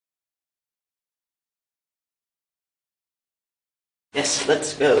Yes,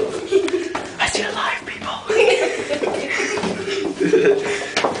 let's go. I see alive people.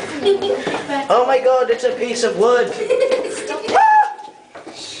 Oh my god, it's a piece of wood. Stop it.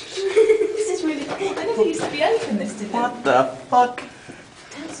 This is really cool. I never used to be open this, did it? What the fuck?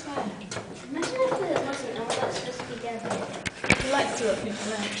 Don't swear. Imagine if it wasn't all that's supposed to be together. He likes to open it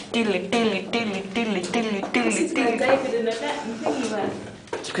around. Diddly diddly diddly diddly diddly This diddly is where diddly. David and Annette and Thingy were.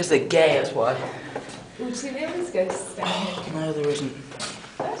 It's because they're gay, that's why. Oh, do you see the others ghosts down here? No, there isn't.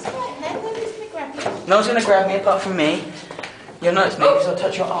 That's right, then. Nobody's going to grab you. No one's gonna grab me apart from me. You'll notice me because I'll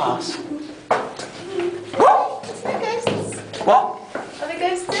touch your ass. There's no ghosts. What? Are there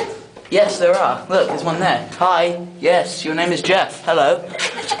ghosts there? Yes, there are. Look, there's one there. Hi. Yes, your name is Jeff. Hello.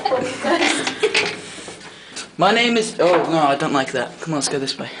 My name is... Oh, no, I don't like that. Come on, let's go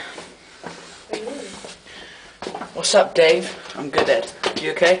this way. What's up, Dave? I'm good, Ed.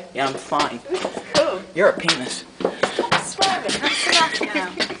 You okay? Yeah, I'm fine. Cool. You're a penis. Stop swearing. That's enough now.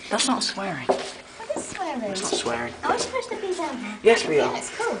 That's not swearing. What is swearing? That's not swearing. Are we supposed to be down there? Yes, we Yeah, are. it's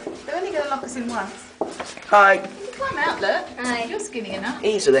cool. They're only going to lock us in once. Hi. You can climb out, look. Aye. You're skinny enough.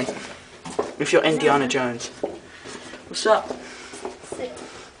 Easily. If you're Indiana Jones. What's up? Sick.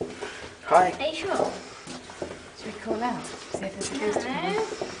 Hi. Are you sure? Should we call out? See if there's a ghost in No. there.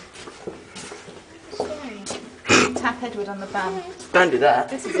 Tap Edward on the bum. Don't do that.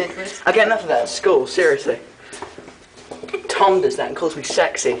 This is Edward. I get enough of that at school, seriously. Tom does that and calls me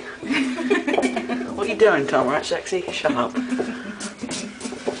sexy. What are you doing, Tom? Right, sexy? Shut up.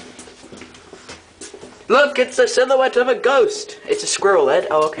 Look, it's a silhouette of a ghost. It's a squirrel, Ed.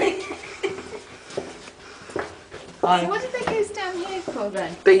 Oh, okay. So Hi. what did they ghost down here for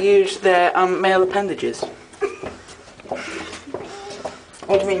then? They use their male appendages.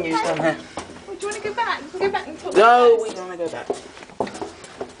 What do you mean use down here? Well, do you want to go back? Go back and talk No, to we the don't want to go back.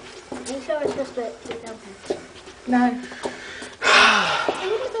 Are you sure it's just a down here? No. They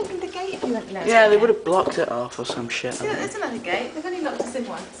would have opened the gate if you went there. Yeah, they would have blocked it off or some shit. See, there's another gate. They've only locked us in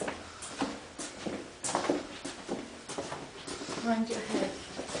once. Mind your head.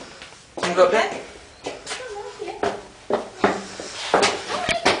 Can you go back?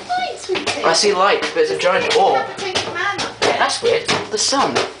 I see light, but it's a giant orb. That's weird. The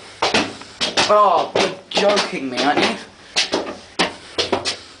sun. Oh, you're joking me, aren't you?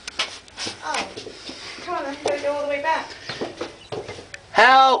 Oh, come on then, gotta go all the way back.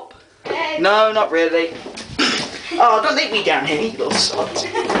 Help! Hey. No, not really. Oh, don't leave me down here, you little sod.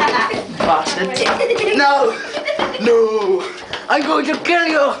 Bastard. No! No! I'm going to kill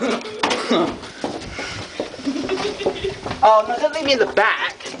you! Oh, no, don't leave me in the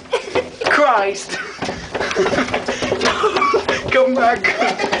back. Christ! Come back!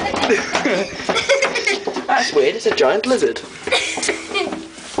 That's weird, it's a giant lizard.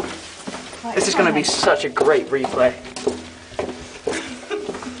 This is going to be such a great replay.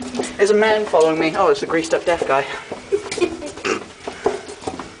 There's a man following me. Oh, it's the greased up deaf guy.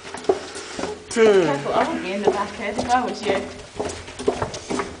 Careful, I wouldn't be in the back head if I was you.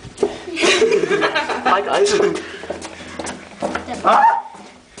 Hi guys. Ah!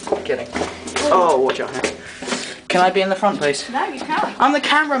 Kidding. Oh, watch out now. Can I be in the front, please? No, you can't. I'm the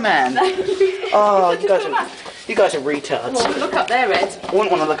cameraman. Oh, you guys are retards. Well, look up there, Ed. I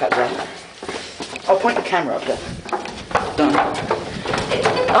wouldn't want to look at that. I'll point the camera up there. Done.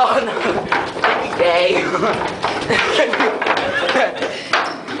 Oh no. Gay.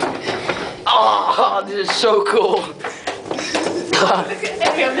 Oh, this is so cool. Look at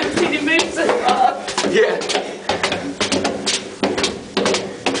Eddie, I've never seen him move so far. Yeah.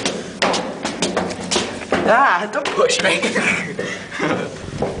 Ah, don't push me.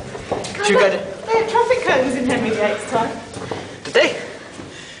 Should we go to... They had traffic cones in Henry Gates' time. Did they?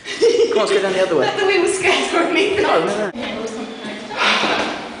 Come on, let's go down the other way. Not that we were scared or anything. No.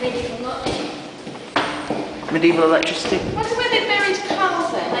 Medieval electricity. I wonder where they buried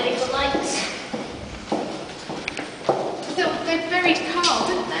Carl then. Medical lights. They buried Carl,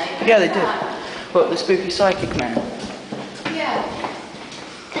 didn't they? Yeah, they did. What, the spooky psychic man? Yeah.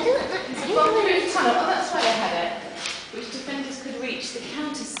 I don't know. Bomb-proof tunnel. Oh, that's why they had it. Which defenders could reach the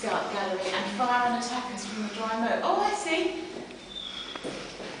counter-scout gallery and fire on attackers from the dry moat. Oh, I see.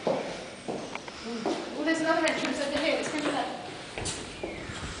 Well, there's another entrance over here. Let's go to that.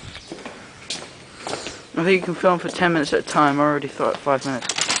 I think you can film for 10 minutes at a time. I already thought 5 minutes.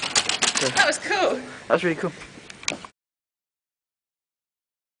 So, That was cool. that was really cool.